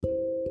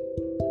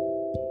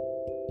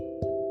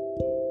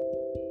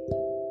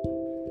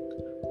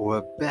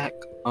We're back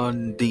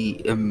on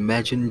the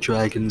Imagine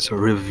Dragons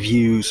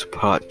Reviews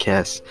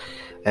podcast,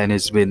 and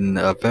it's been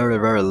a very,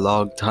 very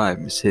long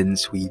time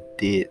since we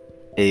did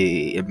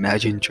a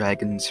Imagine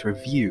Dragons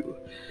review.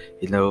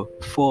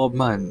 4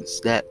 months,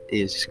 that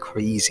is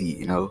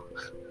crazy,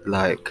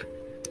 like,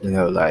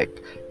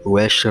 like,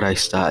 where should I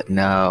start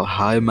now?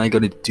 How am I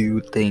gonna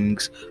do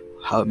things?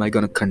 How am I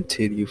gonna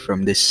continue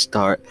from this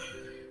start,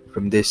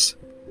 from this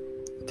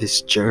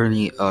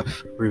journey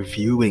of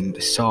reviewing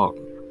the song?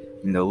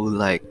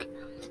 Like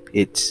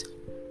it's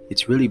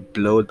it's really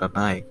blown my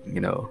mind.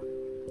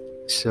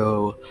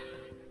 So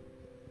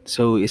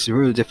so it's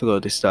really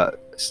difficult to start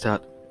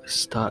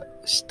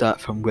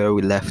from where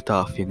we left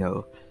off.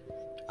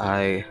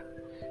 I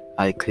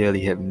I clearly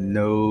have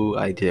no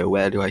idea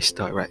where do I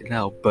start right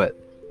now, but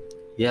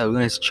yeah, we're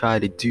gonna try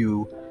to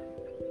do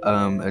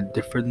a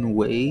different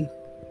way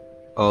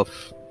of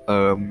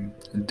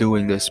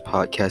doing this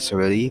podcast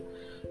already,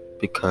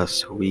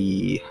 because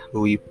we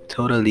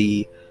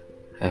totally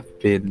have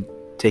been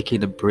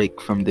taking a break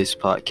from this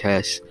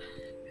podcast.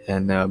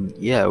 And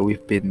yeah,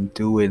 we've been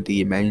doing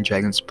the Imagine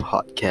Dragons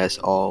podcast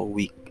all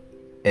week.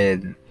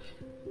 And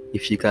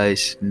if you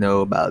guys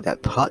know about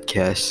that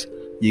podcast,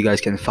 you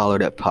guys can follow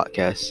that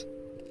podcast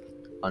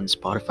on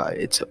Spotify.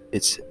 It's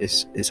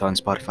on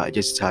Spotify.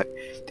 Just type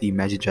the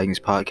Imagine Dragons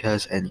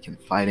podcast and you can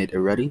find it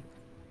already.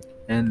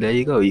 And there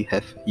you go. You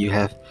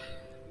have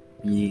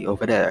me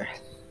over there.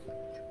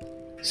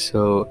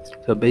 So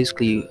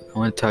basically, I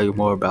want to tell you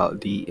more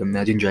about the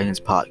Imagine Dragons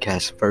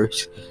podcast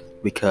first,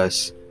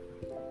 because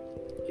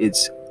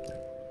it's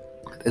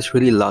there's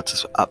really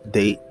lots of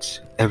updates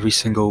every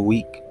single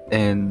week,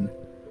 and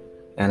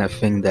I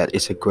think that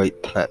it's a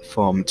great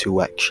platform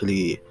to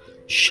actually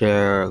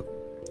share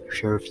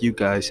with you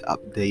guys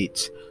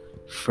updates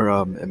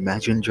from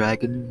Imagine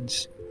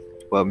Dragons.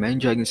 Well, Imagine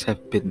Dragons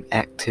have been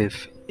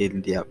active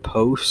in their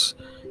posts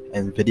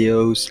and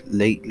videos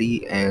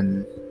lately,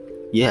 and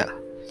yeah,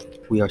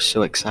 we are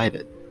so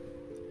excited.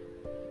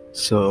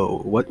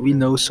 So what we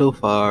know so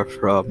far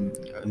from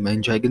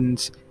Imagine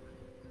Dragons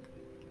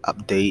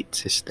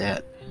updates is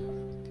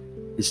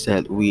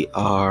that we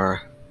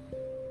are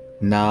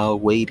now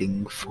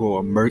waiting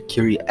for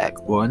Mercury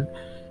Act 1,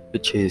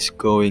 which is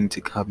going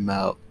to come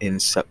out in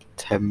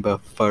September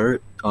 3rd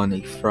on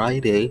a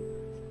Friday.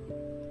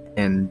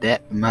 And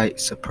that might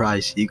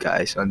surprise you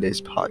guys on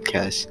this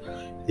podcast,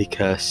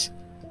 because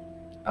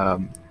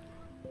um,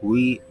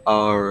 we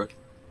are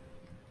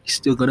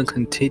still going to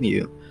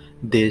continue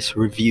this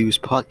reviews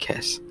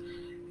podcast.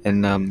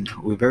 And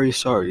we're very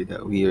sorry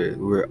that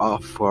we're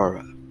off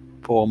for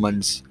 4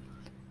 months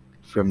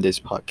from this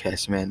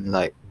podcast, man.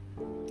 Like,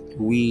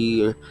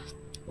 we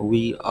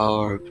we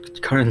are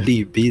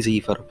currently busy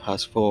for the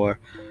past four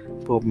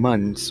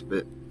months,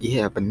 but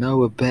yeah, but now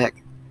we're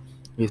back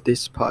with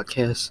this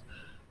podcast.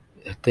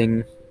 I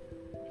think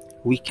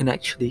we can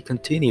actually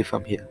continue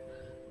from here.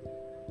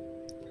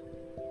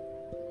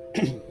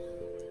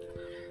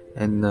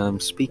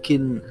 And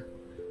speaking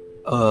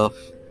of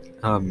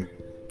um,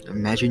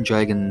 Imagine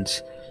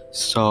Dragons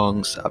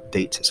songs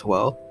updates as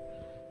well,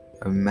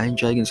 Imagine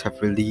Dragons have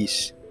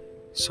released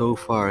so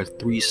far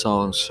 3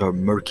 songs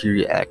from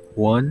Mercury Act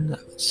 1.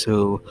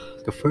 So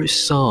the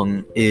first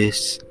song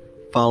is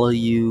Follow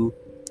You,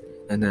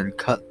 and then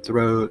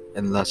Cutthroat,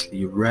 and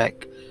lastly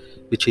Wreck,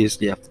 which is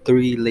their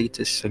 3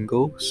 latest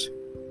singles.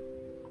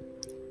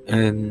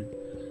 And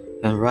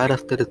right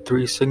after the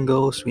 3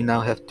 singles, we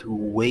now have to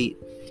wait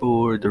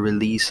for the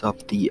release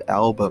of the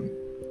album.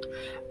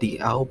 The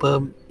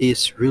album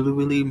is really,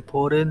 really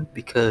important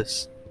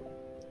because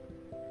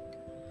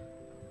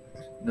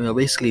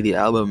basically the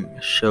album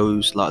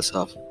shows lots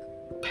of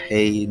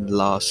pain,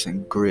 loss,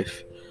 and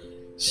grief.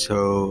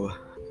 So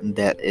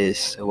that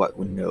is what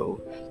we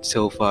know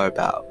so far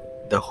about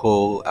the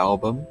whole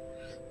album.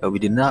 But we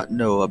did not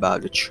know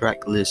about the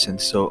track list and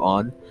so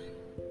on.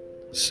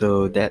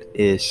 So that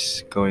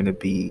is going to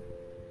be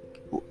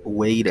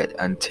waited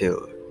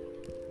until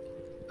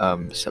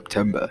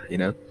September.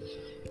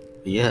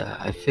 Yeah,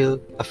 I feel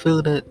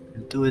that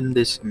doing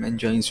this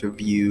Manjane's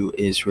review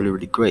is really,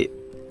 really great.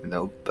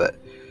 But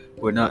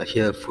we're not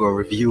here for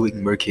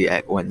reviewing Mercury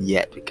Act 1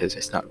 yet because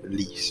it's not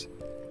released.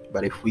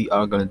 But if we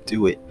are gonna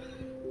do it,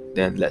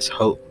 then let's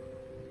hope.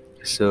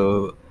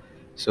 So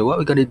so what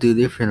we're gonna do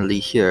differently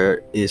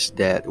here is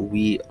that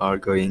we are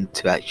going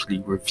to actually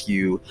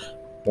review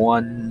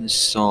one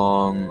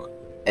song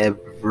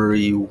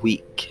every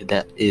week.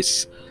 That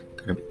is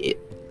gonna be it.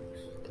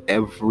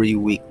 Every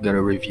week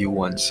gonna review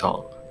one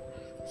song.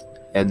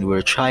 And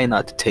we're trying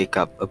not to take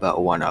up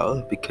about 1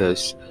 hour,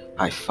 because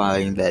I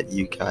find that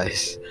you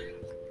guys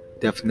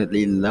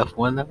definitely love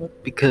 1 hour,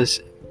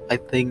 because I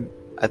think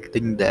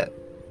that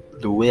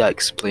the way I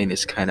explain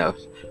is kind of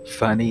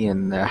funny,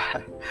 and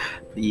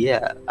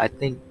yeah, I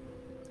think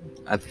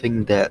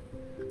that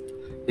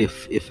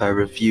if I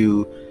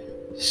review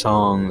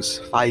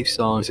 5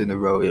 songs in a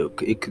row,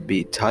 it could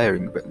be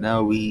tiring. But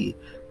now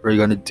We're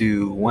gonna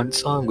do one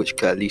song, which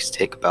could at least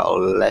take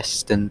about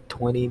less than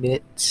 20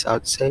 minutes,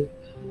 I'd say.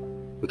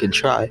 We can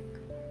try.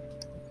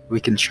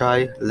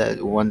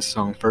 Let one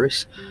song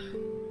first,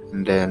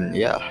 and then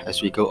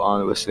as we go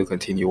on, we'll still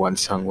continue one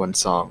song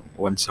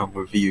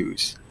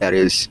reviews. That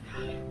is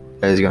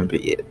gonna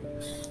be it.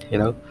 You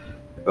know.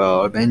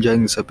 Well, Imagine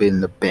Dragons have been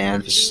in the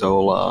band for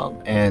so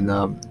long, and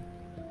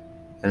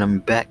I'm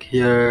back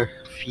here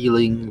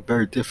feeling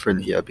very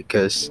different here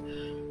because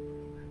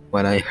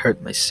when I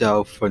heard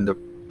myself from the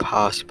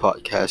past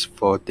podcast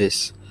for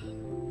this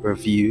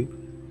review,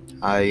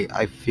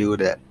 I feel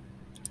that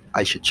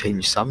I should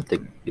change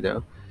something. We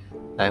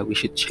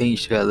should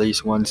change to at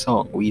least one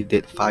song. We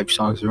did 5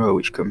 songs in a row,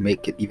 which could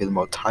make it even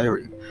more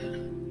tiring.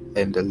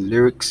 And the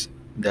lyrics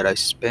that I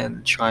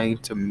spent trying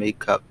to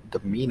make up the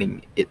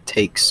meaning, it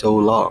takes so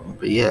long.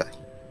 But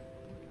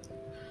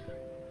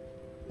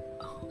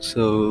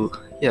so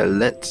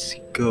let's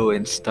go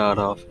and start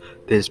off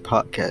this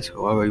podcast.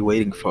 What are we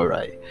waiting for,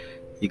 right?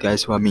 You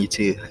guys want me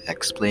to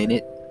explain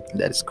it?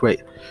 That's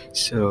great.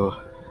 So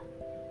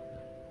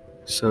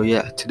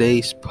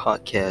today's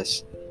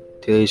podcast,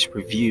 today's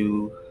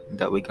review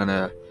that we're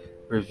gonna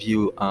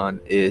review on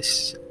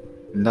is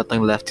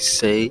Nothing Left to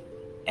Say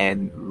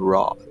and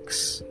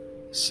Rocks.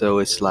 So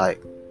it's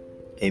like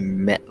a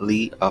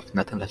medley of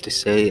Nothing Left to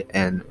Say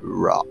and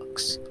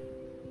Rocks.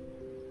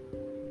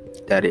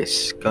 That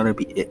is gonna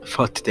be it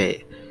for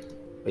today.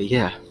 But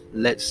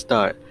let's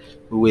start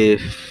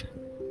with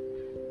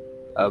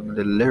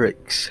the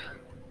lyrics.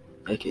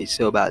 Okay,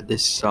 so about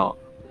this song.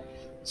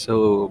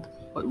 So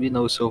what we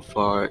know so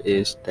far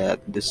is that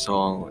this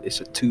song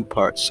is a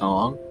 2-part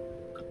song.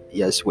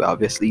 Yes, we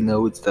obviously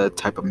know it's the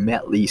type of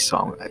medley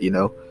song,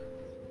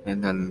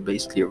 and then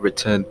basically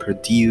written,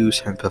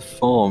 produced, and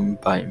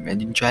performed by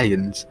Imagine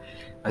Dragons.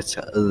 It's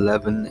the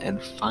 11th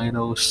and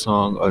final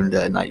song on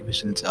the Night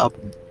Visions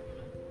album.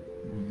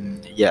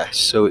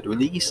 So it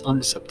released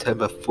on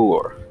September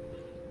 4,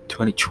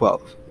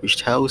 2012, which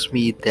tells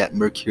me that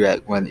Mercury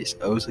Act 1 is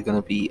also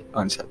gonna be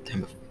on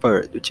September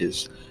 3rd, which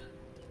is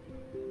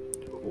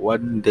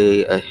one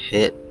day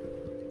ahead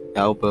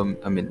one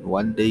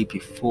day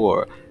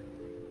before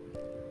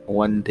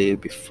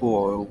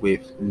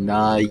with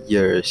 9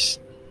 years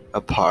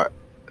apart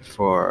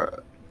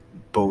for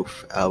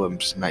both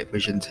albums, Night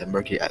Visions and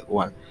Mercury Act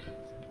 1.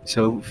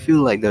 So I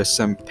feel like there's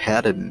some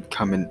pattern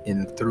coming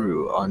in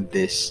through on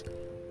this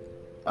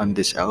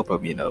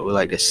album,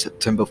 like the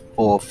September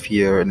 4th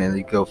here, and then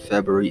you go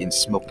February in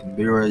Smoke and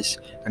Mirrors,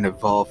 and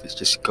Evolve is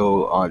just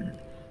go on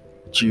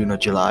June or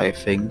July, I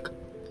think,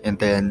 and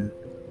then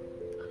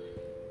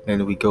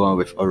we go on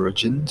with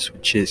Origins,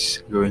 which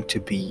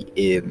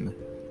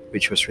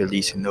was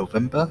released in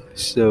November.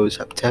 So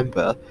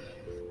September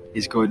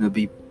is going to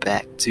be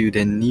back to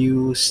the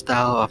new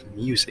style of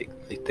music,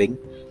 I think,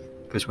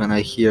 because when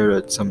I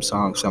hear some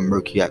songs on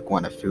Mercury Act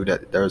 1, I feel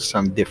that there's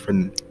some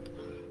different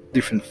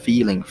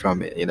feeling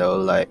from it,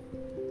 like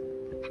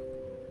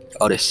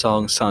all the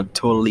songs sound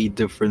totally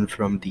different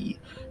from the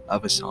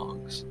other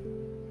songs,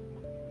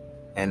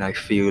 and I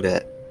feel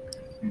that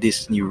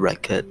this new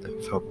record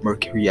for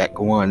Mercury Act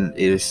 1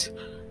 is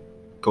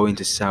going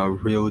to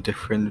sound real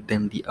different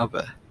than the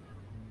other.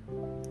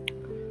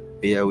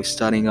 We're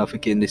starting off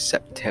again this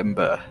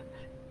September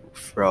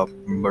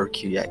from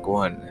Mercury Act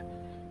 1,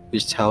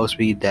 which tells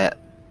me that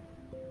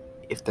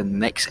if the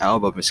next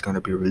album is going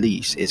to be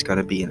released, it's going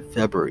to be in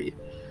February.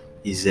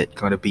 Is it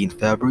going to be in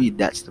February?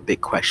 That's the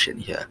big question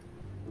here.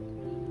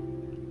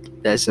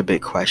 That's a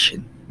big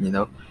question,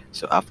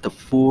 So after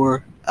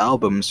 4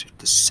 albums with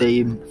the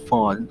same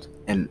font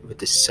and with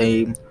the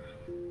same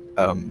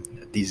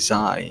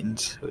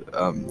designs,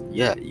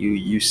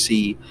 you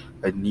see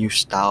a new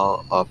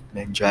style of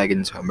Imagine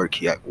Dragons on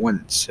Mercury Act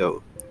 1.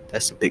 So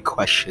that's a big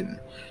question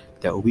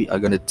that we are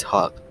going to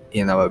talk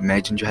in our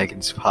Imagine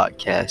Dragons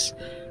podcast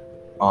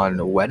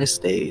on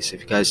Wednesdays.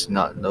 If you guys do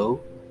not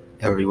know,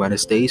 every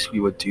Wednesdays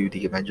we will do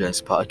the Imagine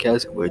Dragons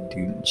podcast. We're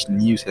doing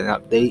news and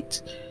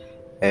updates,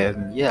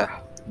 and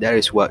that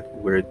is what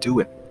we're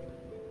doing.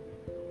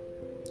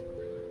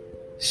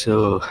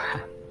 So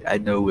I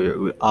know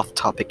we're off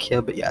topic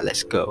here, but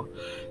let's go.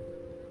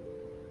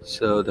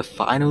 So the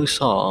final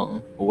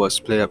song was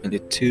split up into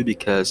 2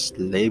 because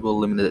the label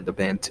limited the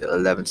band to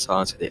 11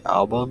 songs of the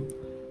album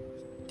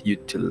due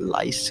to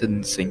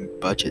licensing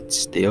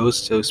budgets. They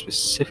also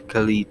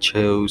specifically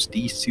chose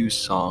these 2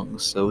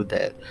 songs so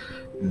that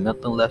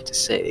Nothing Left to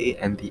Say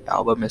and the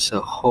album as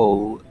a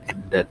whole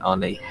ended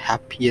on a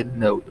happier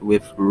note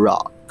with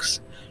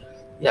Rocks.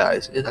 I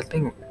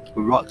think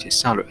Rocks is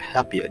sounded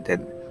happier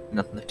than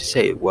Nothing Left to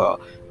Say. Well,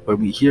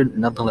 when we hear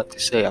Nothing Left to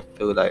Say, I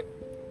feel like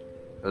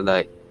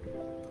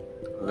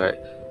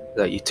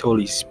you're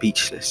totally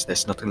speechless.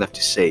 There's nothing left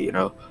to say, You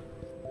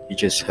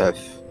just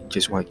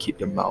want to keep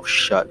your mouth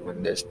shut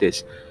when there's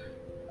this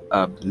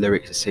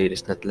lyric to say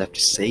there's nothing left to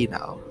say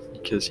now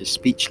because you're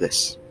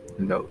speechless,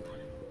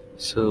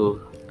 So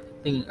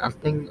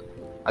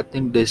I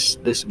think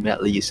this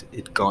medley is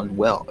gone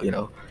well,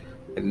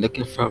 And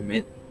looking from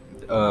it,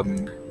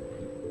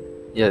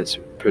 it's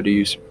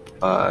produced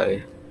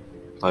by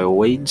by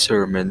Wayne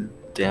Sermon,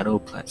 Daniel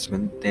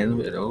Platzman, Dan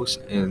Reynolds,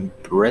 and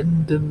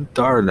Brendan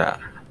Darna.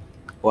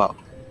 Wow.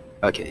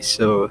 Okay,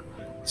 so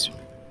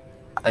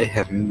I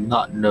have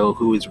not know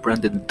who is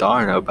Brendan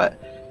Darna, but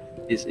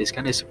it's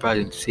kind of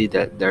surprising to see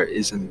that there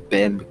isn't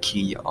Ben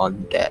McKee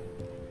on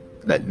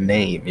that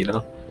name.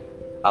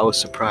 I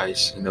was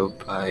surprised,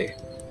 by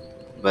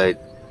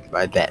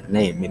by that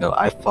name.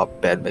 I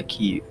thought Ben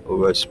McKee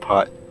was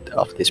part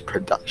of this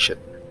production.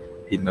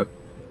 You know.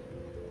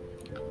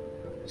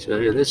 So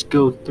yeah, let's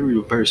go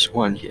through verse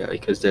one here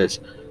because there's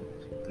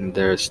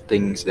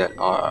things that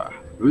are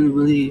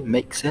really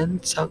make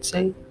sense, I would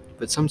say.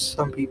 But some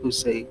people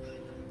say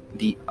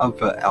the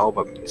other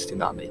albums do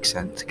not make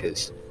sense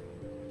because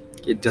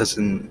it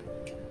doesn't.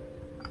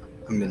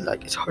 I mean,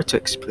 like it's hard to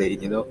explain.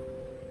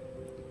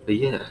 But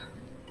yeah,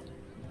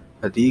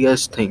 do you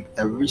guys think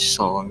every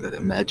song that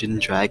Imagine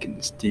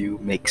Dragons do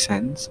make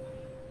sense?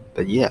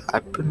 But yeah, I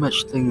pretty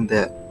much think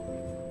that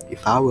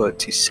if I were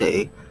to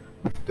say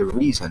the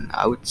reason,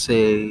 I would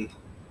say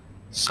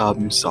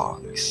some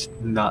songs,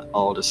 not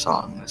all the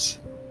songs.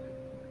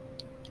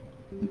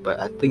 But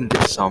I think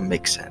the song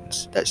makes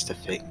sense. That's the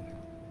thing.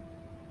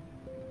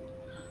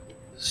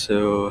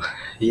 So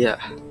yeah.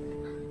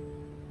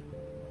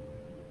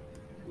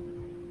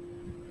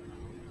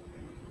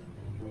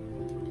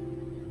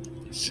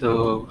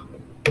 So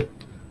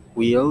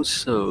we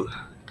also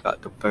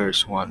got the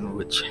first one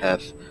which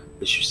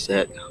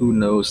said, "Who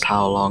knows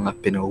how long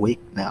I've been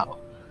awake now?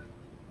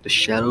 The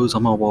shadows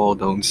on my wall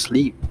don't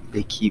sleep.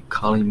 They keep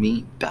calling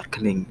me,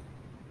 beckoning."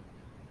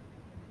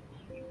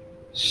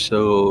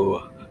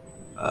 So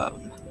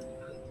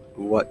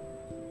what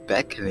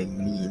beckoning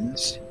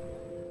means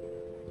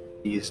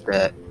is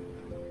that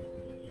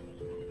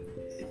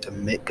to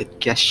make a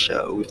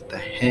gesture with the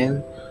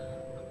hand,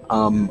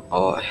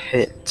 or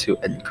head to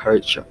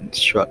encourage or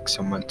instruct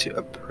someone to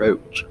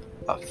approach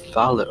or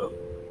follow.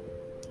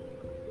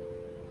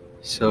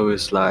 So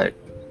it's like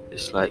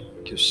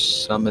you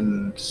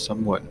summon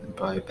someone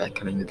by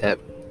beckoning them.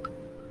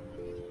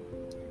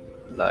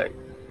 Like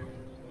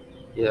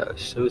yeah,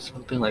 so it's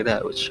something like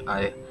that, which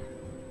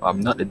I'm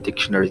not a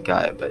dictionary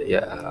guy, but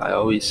yeah, I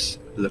always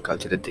look out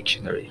to the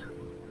dictionary.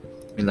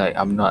 I mean, like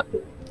I'm not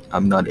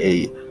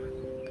a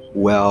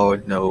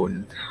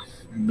well-known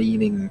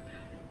meaning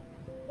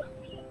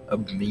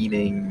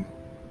meaning,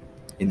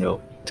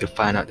 to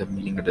find out the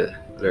meaning of the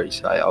word.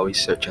 So I always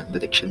search on the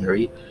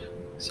dictionary.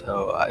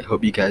 So I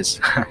hope you guys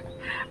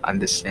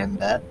understand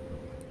that.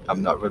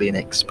 I'm not really an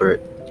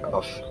expert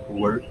of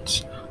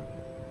words,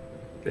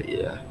 but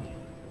yeah.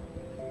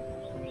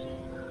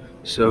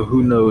 So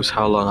who knows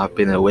how long I've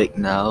been awake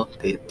now?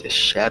 The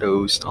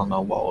shadows on my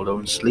wall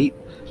don't sleep.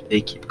 They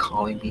keep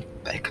calling me,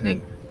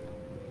 beckoning.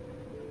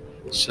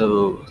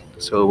 So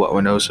what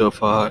we know so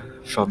far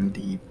from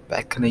the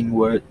beckoning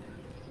word.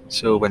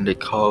 So when they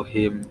call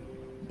him,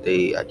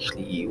 they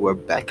actually were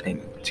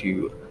beckoning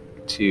to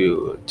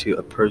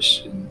a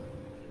person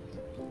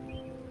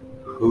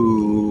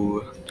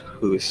who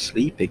who is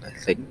sleeping, I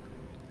think.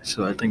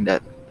 So I think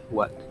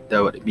what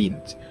it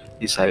means.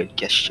 It's like a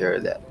gesture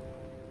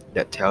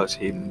that tells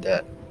him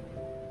that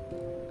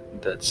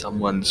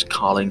someone's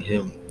calling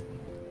him.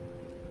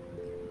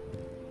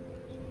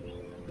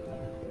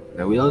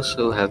 Now we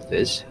also have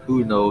this,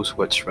 who knows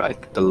what's right?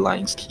 The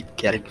lines keep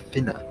getting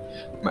thinner.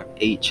 My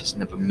age has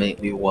never made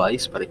me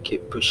wise, but I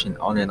keep pushing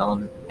on and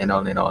on and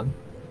on and on.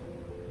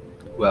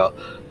 Well,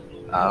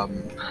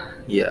 um,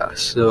 yeah,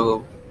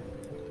 so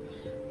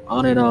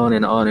on and on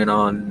and on and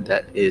on,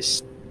 that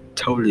is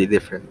totally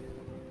different,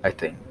 I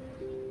think.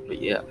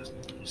 But yeah,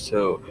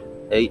 so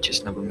age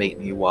has never made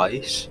me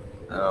wise.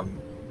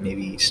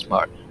 Maybe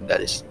smart.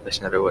 That's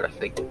another word I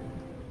think.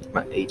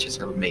 My age has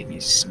never made me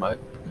smart,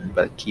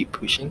 but I keep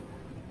pushing.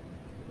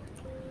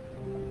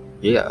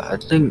 Yeah, I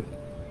think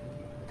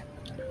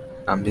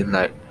I mean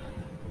like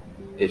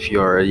if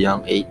you're a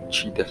young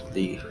age, you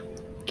definitely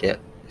get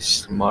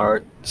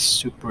smart,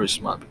 super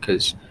smart,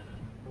 because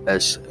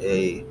as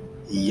a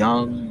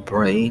young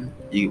brain,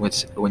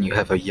 when you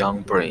have a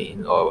young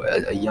brain or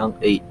a young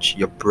age,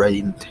 your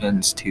brain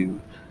tends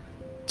to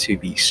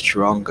be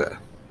stronger.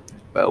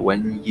 But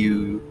when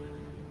you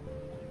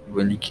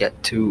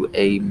get to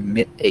a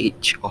mid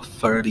age or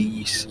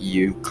 30s,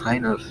 you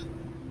kind of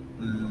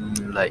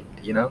like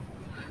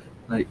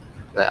like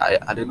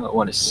I do not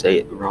want to say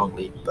it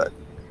wrongly, but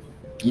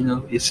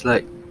it's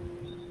like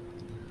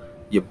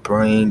your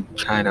brain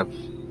kind of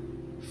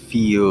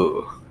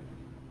feel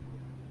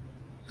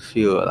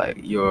feel like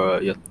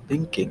your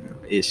thinking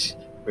is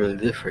really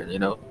different.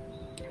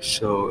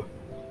 So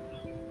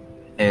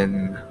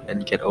and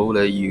you get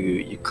older,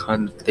 you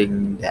can't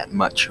think that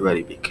much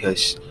already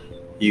because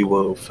you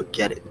will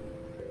forget it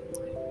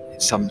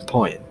at some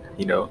point.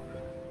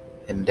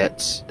 And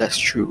that's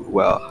true.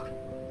 Well,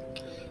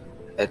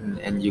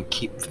 and you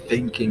keep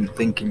thinking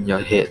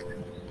your head,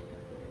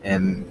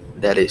 and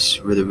that is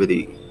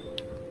really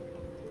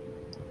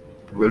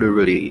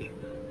really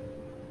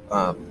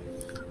um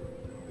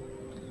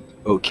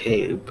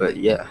okay. But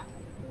yeah,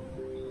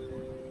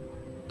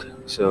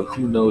 so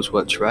who knows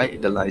what's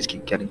right? The lines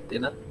keep getting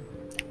thinner.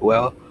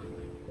 Well,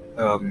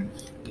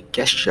 the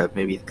gesture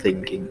may be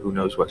thinking, who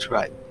knows what's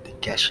right? The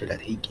gesture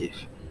that he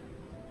gives.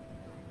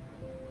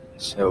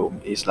 So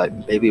it's like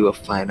maybe we'll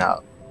find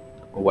out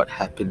what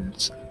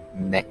happens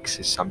next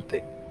is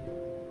something.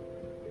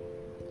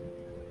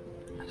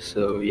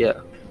 So yeah,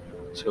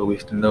 so we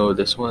have to know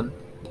this one.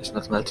 There's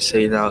nothing left to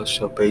say now.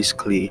 So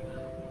basically,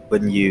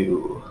 when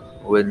you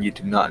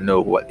do not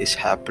know what is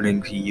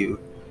happening to you,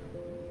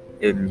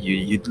 and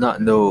you do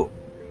not know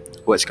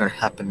what's gonna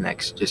happen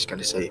next, just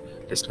gonna say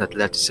there's nothing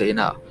left to say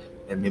now.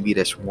 And maybe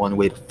there's one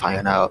way to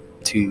find out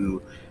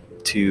to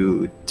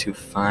to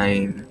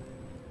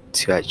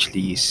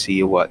actually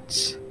see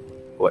what's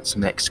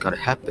next gonna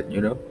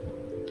happen.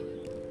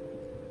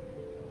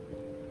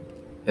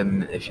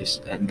 And if you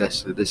and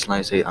that's this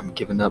line say I'm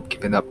giving up,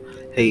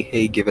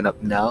 hey, giving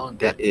up now.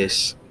 That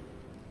is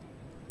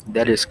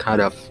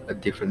kind of a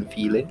different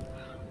feeling.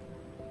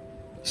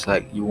 It's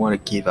like you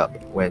want to give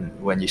up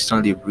when you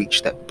suddenly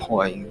reach that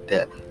point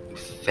that you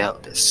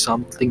felt that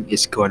something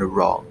is going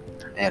wrong,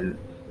 and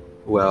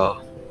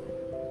well,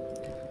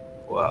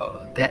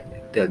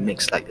 that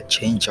makes like a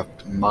change of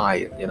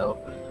mind.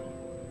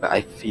 But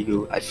I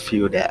feel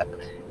that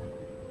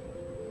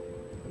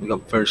we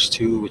got verse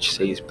 2, which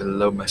says,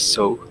 "Below my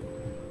soul,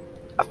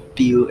 I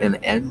feel an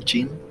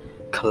engine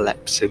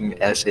collapsing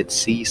as it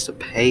sees the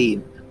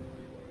pain.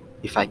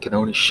 If I can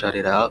only shut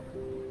it out,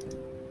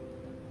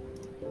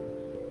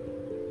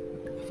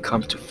 I've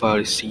come too far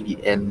to see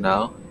the end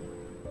now.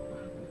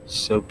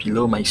 So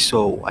below my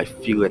soul, I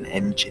feel an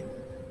engine."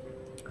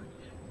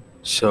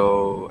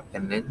 So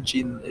an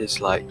engine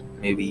is like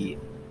maybe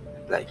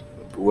like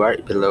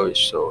right below your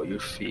soul. You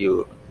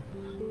feel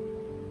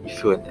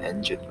an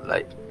engine.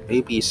 Like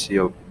maybe it's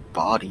your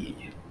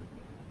body.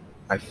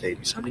 I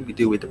think something to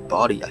do with the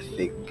body. I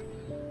think,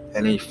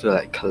 and then you feel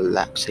like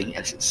collapsing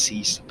as it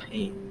sees the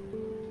pain.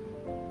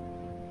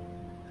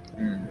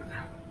 Mm,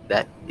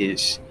 that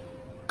is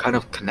kind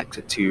of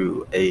connected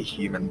to a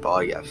human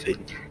body, I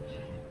think.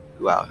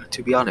 Well,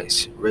 to be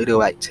honest,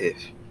 radioactive,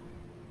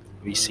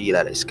 we see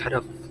that it's kind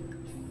of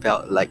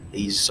felt like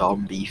a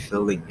zombie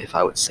feeling, if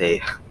I would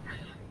say.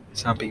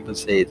 Some people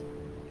say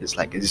it's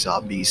like a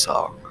zombie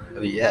song.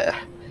 Yeah,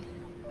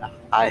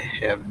 I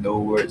have no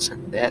words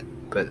on that,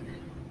 but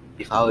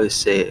if I would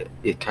say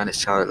it kind of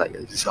sounded like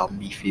a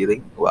zombie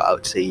feeling, well, I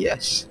would say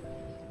yes.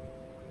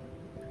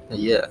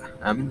 Yeah,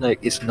 I mean,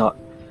 like,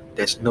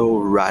 there's no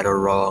right or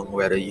wrong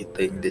whether you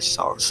think this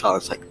song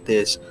sounds like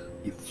this,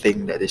 you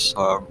think that this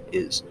song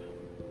is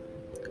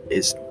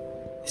it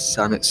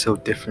sounded so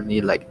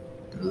differently, like,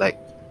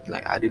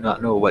 I do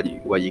not know what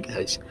you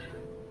guys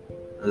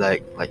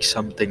like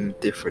something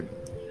different,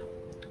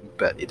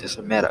 but it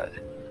doesn't matter.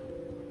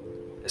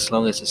 As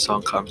long as the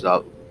song comes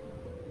out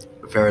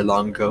very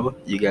long ago,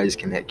 you guys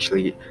can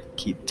actually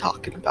keep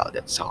talking about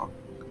that song.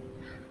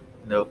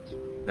 No,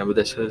 remember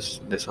this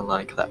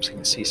line collapsing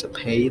and sees the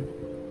pain.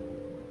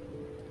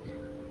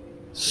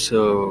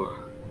 So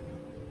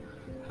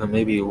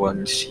maybe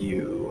once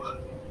you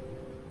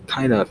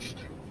kind of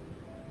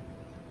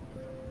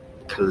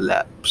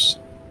collapse,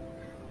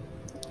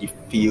 you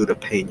feel the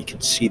pain, you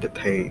can see the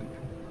pain.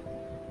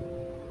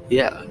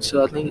 Yeah,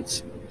 so I think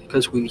it's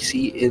because we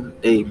see in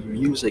a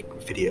music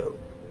video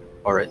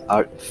or an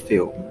art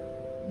film,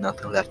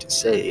 nothing left to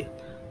say,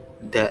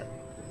 that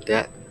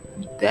that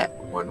that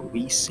one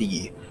we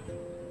see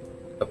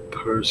a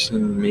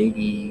person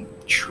maybe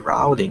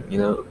drowning.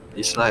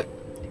 It's like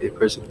a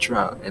person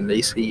drown, and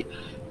they see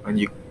when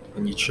you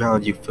when you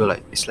drown, you feel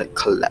like it's like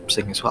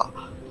collapsing as well.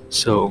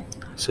 So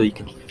you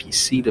can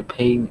see the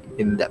pain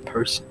in that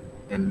person,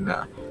 and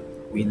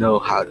we know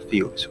how it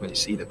feels when you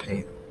see the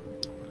pain.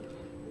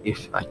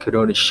 If I could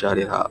only shut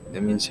it out,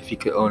 that means if you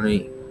could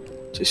only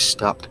just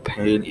stop the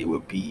pain, it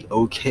would be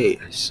okay.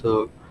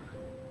 So,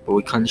 but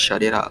we can't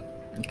shut it out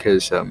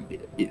because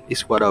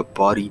it's what our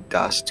body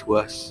does to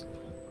us.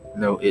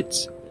 No,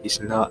 it's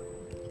not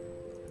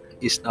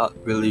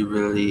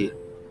really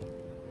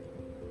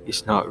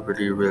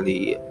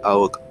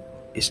our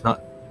it's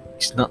not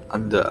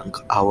under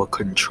our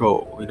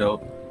control.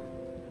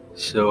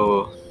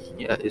 So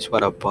yeah, it's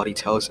what our body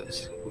tells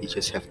us. We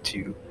just have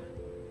to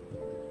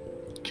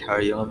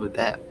carry on with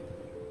that.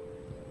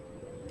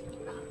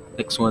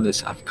 Next one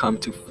is, I've come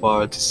too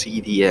far to see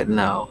the end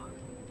now,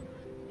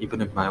 even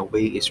if my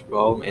way is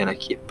wrong and I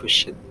keep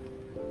pushing.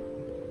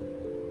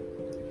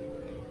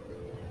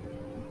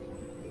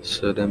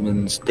 So that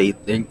means they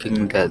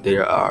thinking that they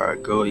are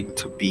going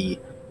to be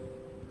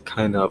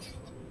kind of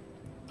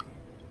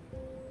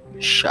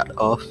shut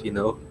off,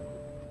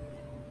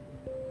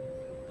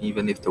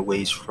 even if the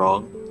way is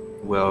wrong.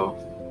 Well,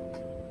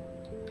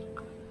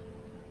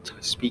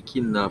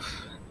 speaking of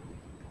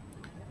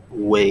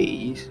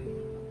ways,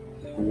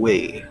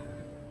 way,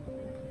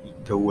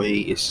 the way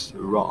is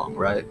wrong,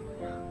 right?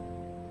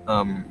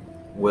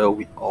 Well,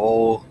 we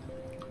all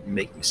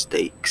make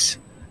mistakes,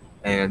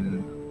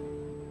 and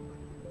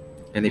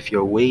if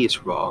your way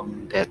is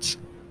wrong, that's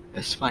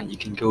fine. You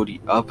can go the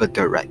other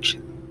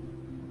direction.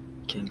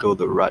 You can go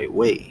the right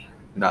way,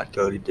 not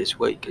go this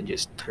way. You can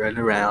just turn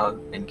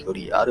around and go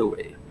the other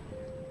way.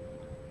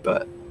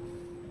 but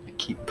you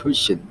keep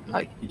pushing,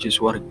 like you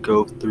just want to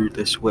go through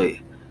this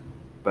way.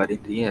 But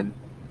in the end,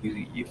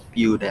 you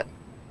feel that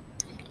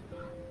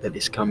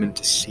it's coming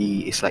to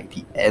see it's like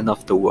the end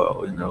of the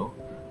world.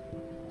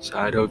 So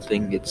I don't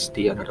think it's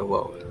the end of the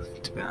world,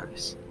 to be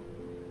honest.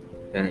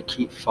 And it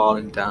keep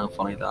falling down,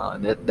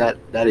 and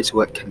that is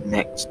what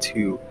connects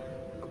to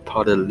a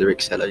part of the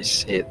lyrics that I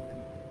said.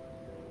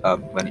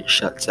 When it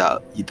shuts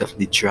out, you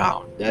definitely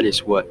drown.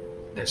 That's what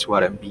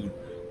I mean.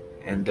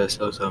 And there's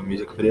also a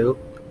music video.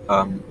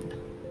 Um,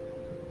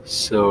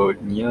 so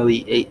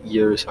nearly 8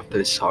 years after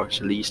the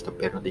song's release, the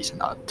band released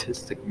an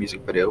artistic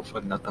music video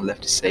for Nothing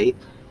Left to Say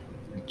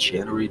in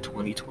January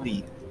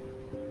 2020.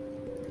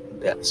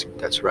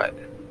 That's right.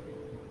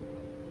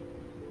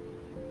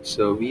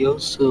 So we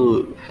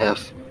also have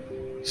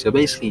so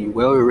basically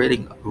we're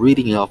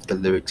reading off the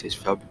lyrics is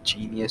from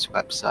Genius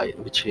website,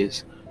 which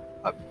is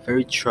a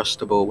very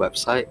trustable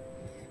website,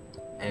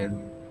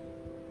 and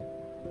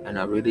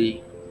I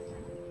really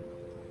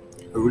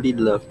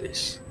love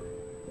this.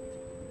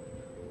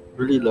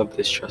 Really love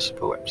this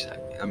trustable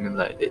website. I mean,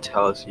 like it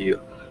tells you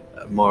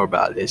more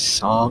about this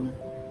song,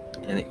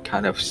 and it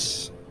kind of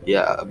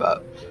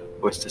about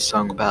what's the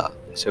song about.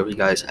 So if you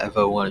guys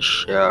ever want to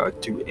share or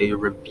do a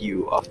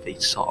review of a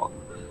song,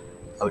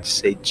 I would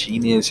say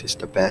Genius is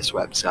the best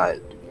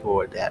website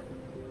for that.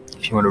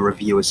 If you want to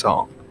review a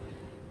song,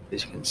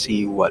 because you can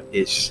see what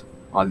is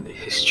on the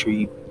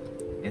history,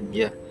 and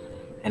yeah.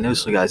 And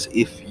also, guys,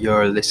 if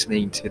you're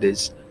listening to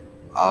this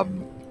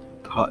um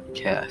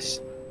podcast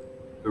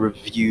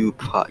review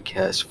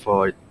podcast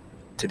for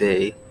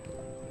today,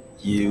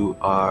 you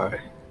are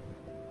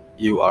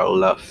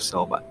loved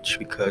so much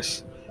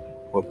because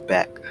we're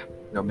back.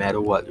 No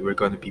matter what, we're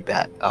gonna be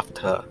back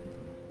after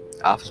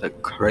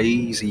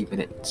crazy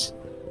minutes,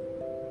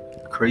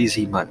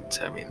 crazy months.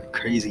 I mean,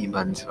 crazy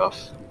months of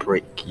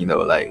break.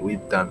 Like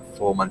we've done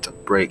 4 months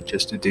of break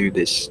just to do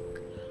this,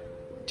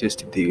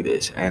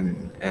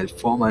 and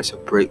 4 months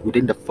of break.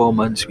 Within the 4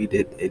 months, we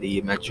did the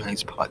Imagine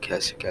Dragons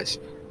podcast, guys.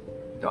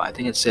 No, I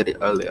think I said it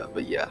earlier,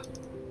 but yeah,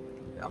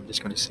 I'm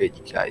just gonna say it,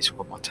 you guys,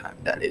 one more time.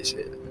 That is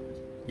it.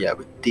 Yeah,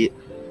 we did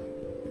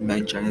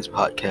Imagine Dragons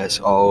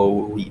podcast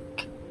all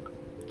week.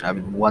 I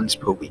mean, once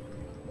per week.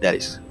 That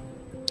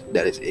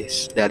it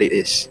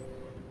is.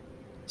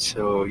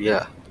 So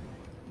yeah.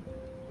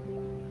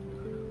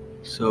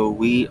 So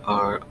we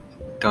are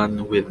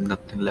done with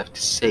Nothing Left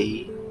to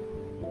Say.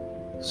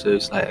 So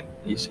it's like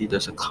you see,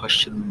 there's a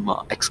question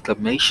mark,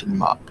 exclamation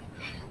mark.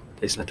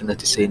 There's nothing left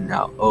to say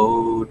now.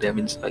 Oh, that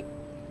means like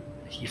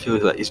he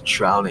feels like he's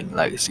drowning,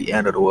 like it's the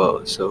end of the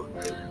world. So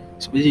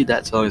basically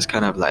that song is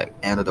kind of like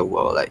end of the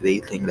world. Like they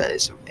think that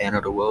it's the end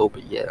of the world,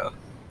 but yeah,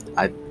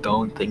 I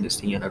don't think it's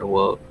the end of the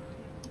world.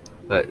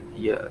 But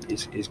yeah,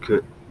 it's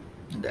good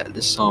that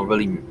this song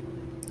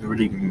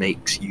really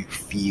makes you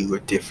feel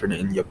different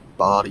in your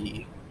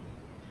body.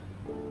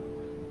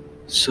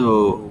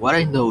 So what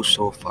I know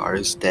so far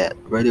is that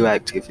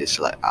radioactive is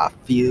like I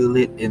feel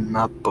it in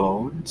my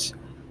bones.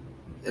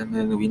 And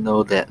then we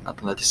know that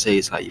Nothing Left to Say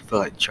is like you feel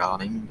like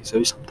drowning. So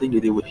it's something to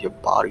do with your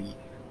body.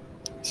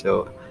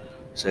 So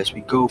as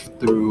we go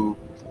through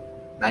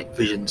Night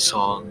Vision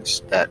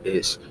songs,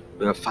 we're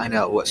gonna find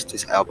out what's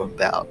this album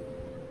about,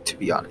 to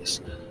be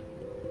honest.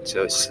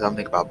 So it's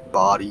something about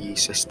body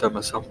system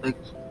or something.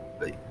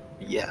 But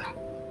yeah.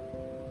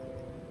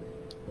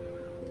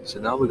 So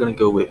now we're gonna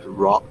go with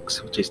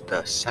Rocks, which is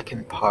the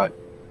second part,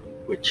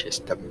 which is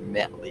the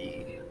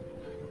medley.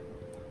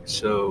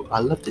 So I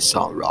love this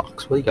song,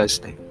 Rocks. What do you guys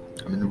think?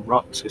 I mean,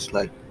 Rocks is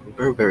like a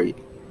very, very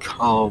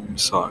calm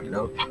song.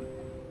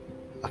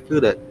 I feel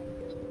that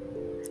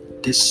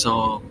this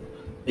song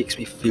makes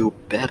me feel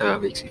better,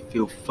 makes me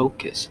feel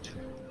focused.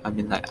 I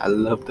mean, like, I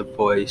love the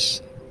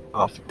voice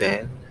of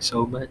Dan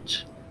so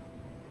much.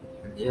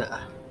 And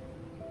yeah,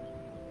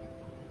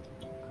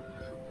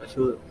 I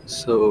feel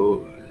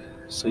so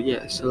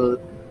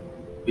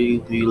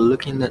we're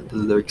looking at the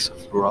lyrics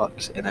of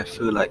Rocks, and I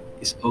feel like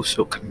it's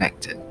also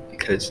connected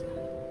because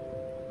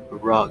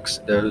Rocks,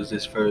 there's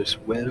this verse,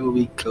 where do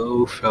we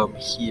go from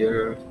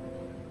here?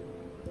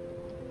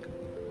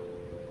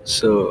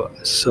 So,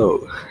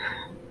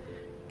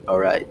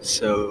 alright,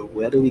 so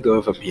where do we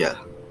go from here?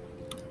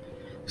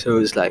 So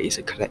it's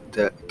a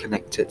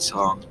connected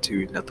song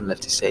to Nothing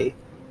Left to Say.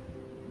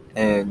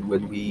 And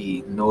when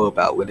we know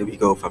about where do we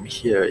go from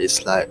here,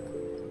 it's like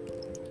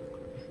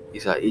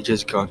you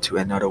just gone to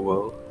another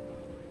world,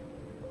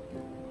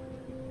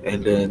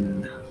 and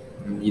then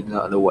you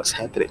don't know what's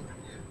happening.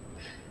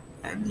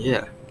 And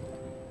yeah.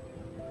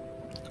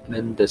 And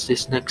then there's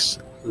this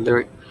next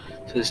lyric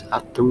says, I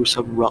threw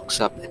some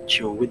rocks up at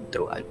your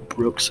window. I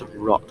broke some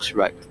rocks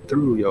right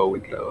through your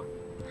window.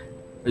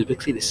 It's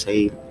basically the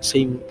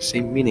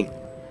same meaning.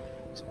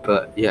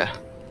 But yeah.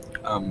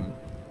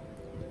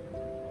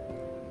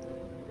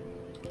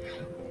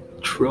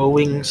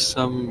 Throwing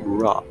some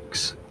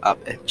rocks up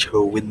at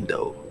your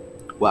window.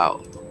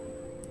 Wow.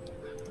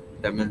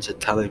 That means you're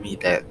telling me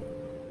that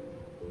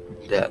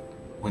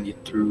when you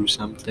threw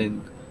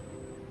something,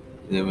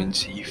 that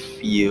means you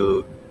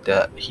feel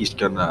that he's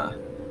gonna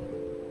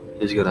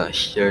is gonna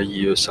hear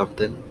you or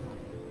something.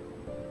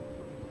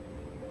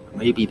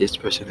 Maybe this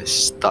person is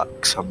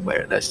stuck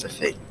somewhere, that's the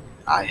thing.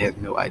 I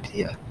have no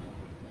idea.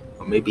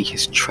 Or maybe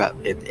he's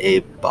trapped in a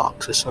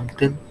box or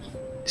something,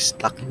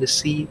 stuck in the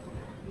sea,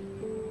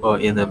 or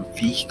in a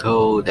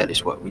vehicle. That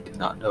is what we do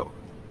not know.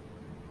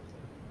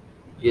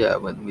 Yeah,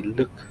 when we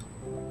look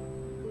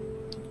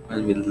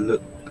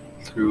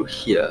through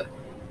here,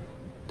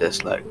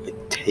 there's like a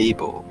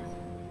table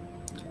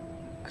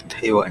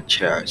and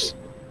chairs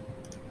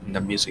in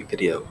the music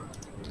video,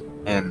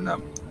 and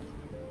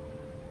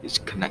it's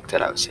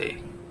connected. I would say,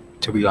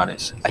 to be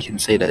honest, I can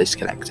say that it's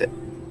connected.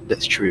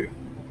 That's true.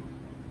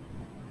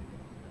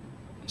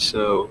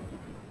 So,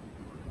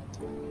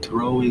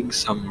 throwing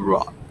some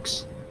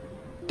rocks.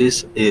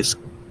 This is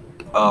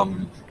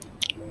um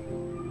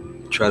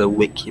try to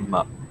wake him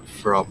up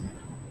from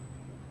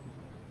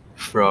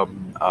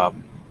from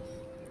um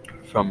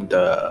from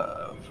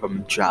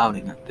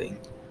drowning, I think.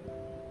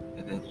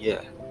 And then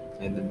yeah,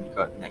 and then we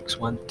got next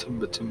one,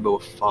 timber timber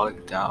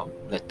falling down,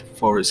 let the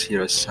forest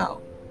hear a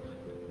sound.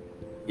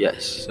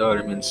 Yes, so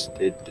that means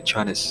the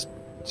trying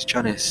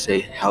to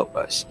say help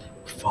us,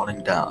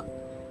 falling down.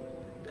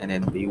 And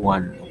then we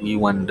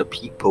want the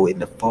people in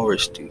the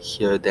forest to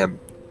hear the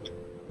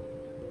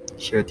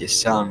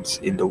sounds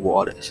in the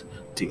waters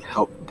to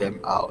help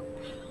them out.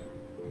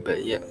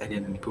 But yeah, and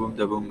then boom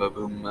da boom ba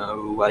boom,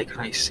 why can't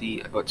I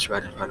see what's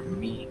right in front of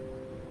me?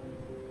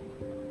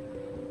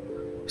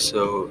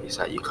 So it's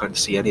like you can't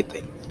see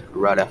anything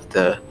right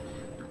after,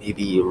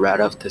 maybe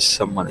right after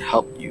someone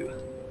helped you.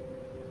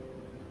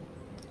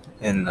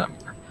 And I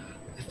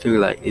feel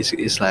like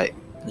it's like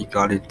you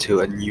got into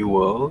a new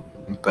world,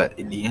 but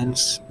in the end,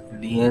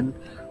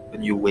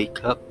 when you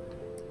wake up,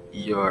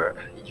 you're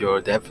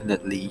you're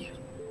definitely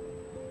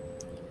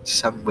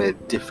somewhere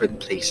different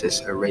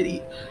places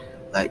already.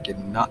 Like you're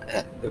not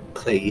at the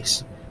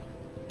place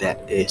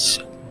that is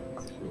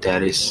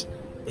that is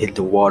in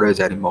the waters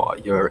anymore.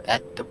 You're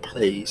at the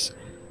place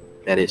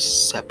that is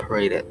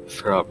separated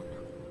from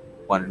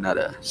one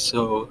another.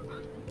 So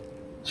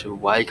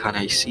why can't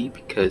I see?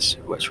 Because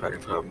what's right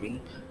in front of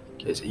me?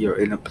 Because you're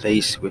in a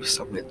place with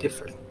something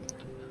different.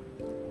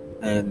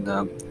 And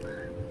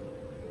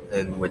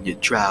and when you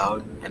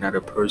drown,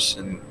 another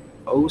person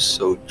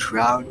also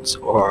drowns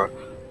or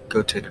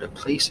go to other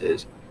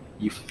places,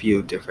 you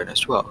feel different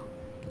as well.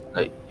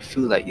 Like you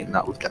feel like you're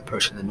not with that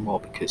person anymore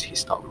because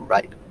he's not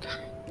right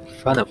in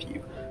front of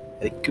you.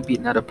 It could be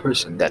another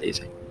person that is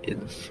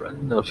in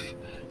front of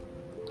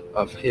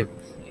him.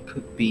 It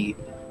could be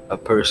a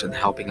person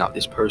helping out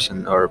this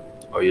person, or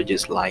you're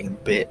just lying in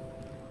bed,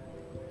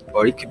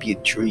 or it could be a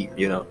dream.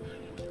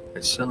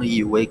 And suddenly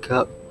you wake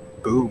up,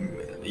 boom,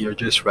 you're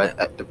just right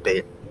at the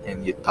bed,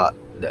 and you thought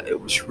that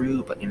it was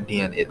real, but in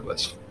the end it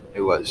was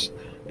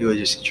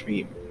just a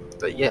dream.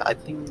 But yeah, I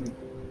think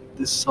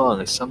this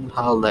song is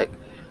somehow like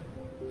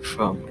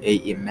from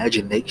a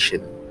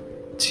imagination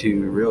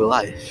to real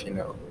life.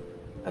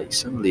 Like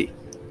suddenly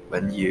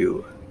when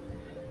you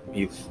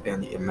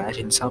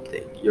imagine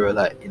something, you're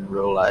like in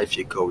real life,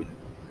 you're going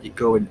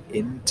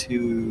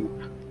into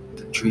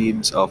the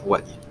dreams of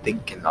what you're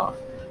thinking of.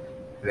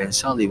 And then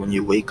suddenly when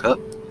you wake up,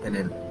 and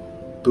then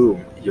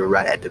boom, you're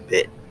right at the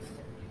bed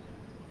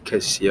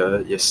because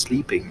you're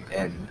sleeping,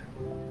 and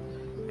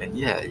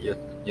yeah, you're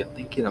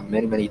thinking of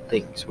many many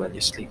things when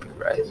you're sleeping,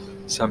 right?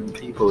 Some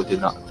people do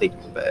not think,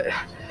 but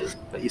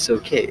it's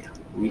okay.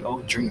 We all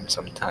dream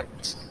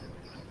sometimes.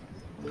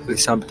 But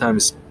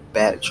sometimes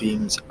bad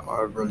dreams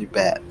are really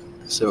bad.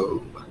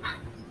 So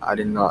I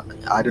do not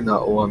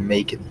want to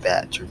make it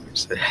bad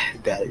dreams.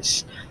 that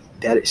is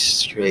that is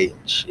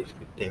strange if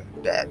we think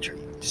bad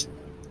dreams.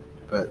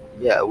 But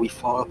yeah, we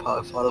fall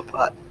apart.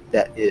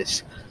 That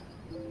is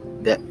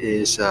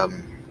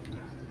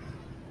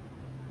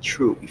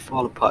true. We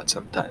fall apart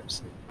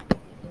sometimes.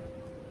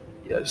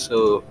 Yeah.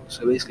 So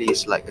basically,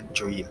 it's like a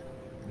dream.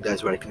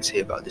 That's what I can say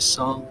about this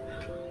song.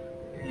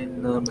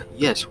 And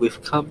yes,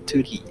 we've come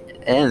to the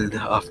end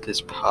of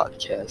this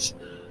podcast.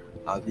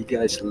 If you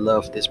guys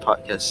love this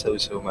podcast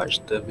so much,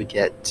 don't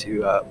forget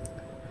to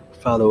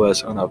follow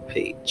us on our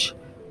page,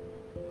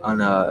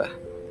 on our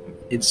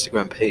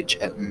Instagram page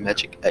at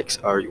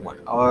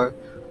MagicXRE1R.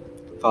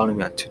 Follow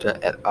me on Twitter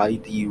at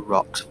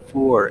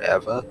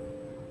IDRocks4ever.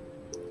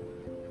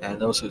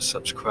 And also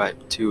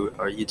subscribe to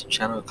our YouTube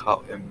channel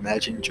called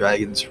Imagine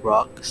Dragons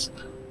Rocks.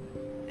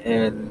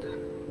 And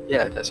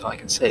yeah, that's all I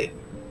can say.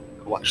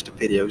 Watch the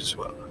videos as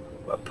well.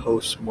 We'll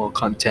post more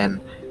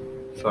content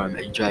for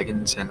Imagine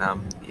Dragons, and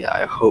yeah,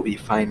 I hope you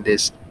find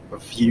this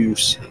review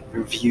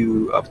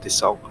of this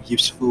song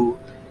useful.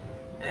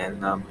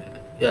 And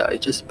yeah,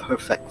 it's just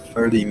perfect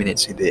 30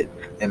 minutes we did.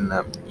 And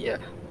yeah,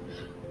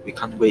 we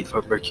can't wait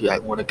for Mercury I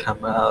Want to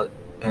come out.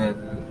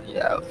 And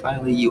yeah,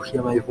 finally you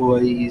hear my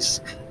voice.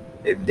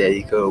 And there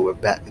you go, we're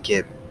back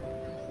again.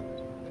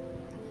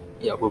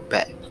 Yeah, we're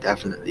back.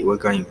 Definitely, we're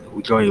going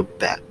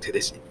back to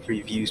this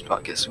reviews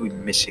podcast. We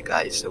miss you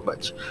guys so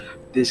much.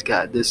 This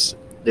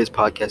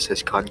podcast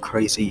has gone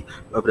crazy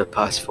over the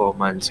past 4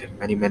 months, and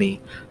many many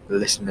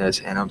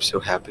listeners, and I'm so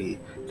happy.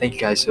 Thank you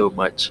guys so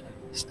much.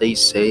 Stay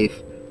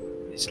safe.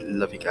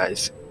 Love you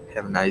guys.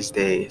 Have a nice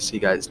day. See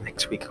you guys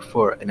next week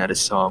for another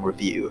song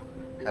review.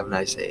 Have a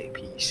nice day.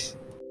 Peace.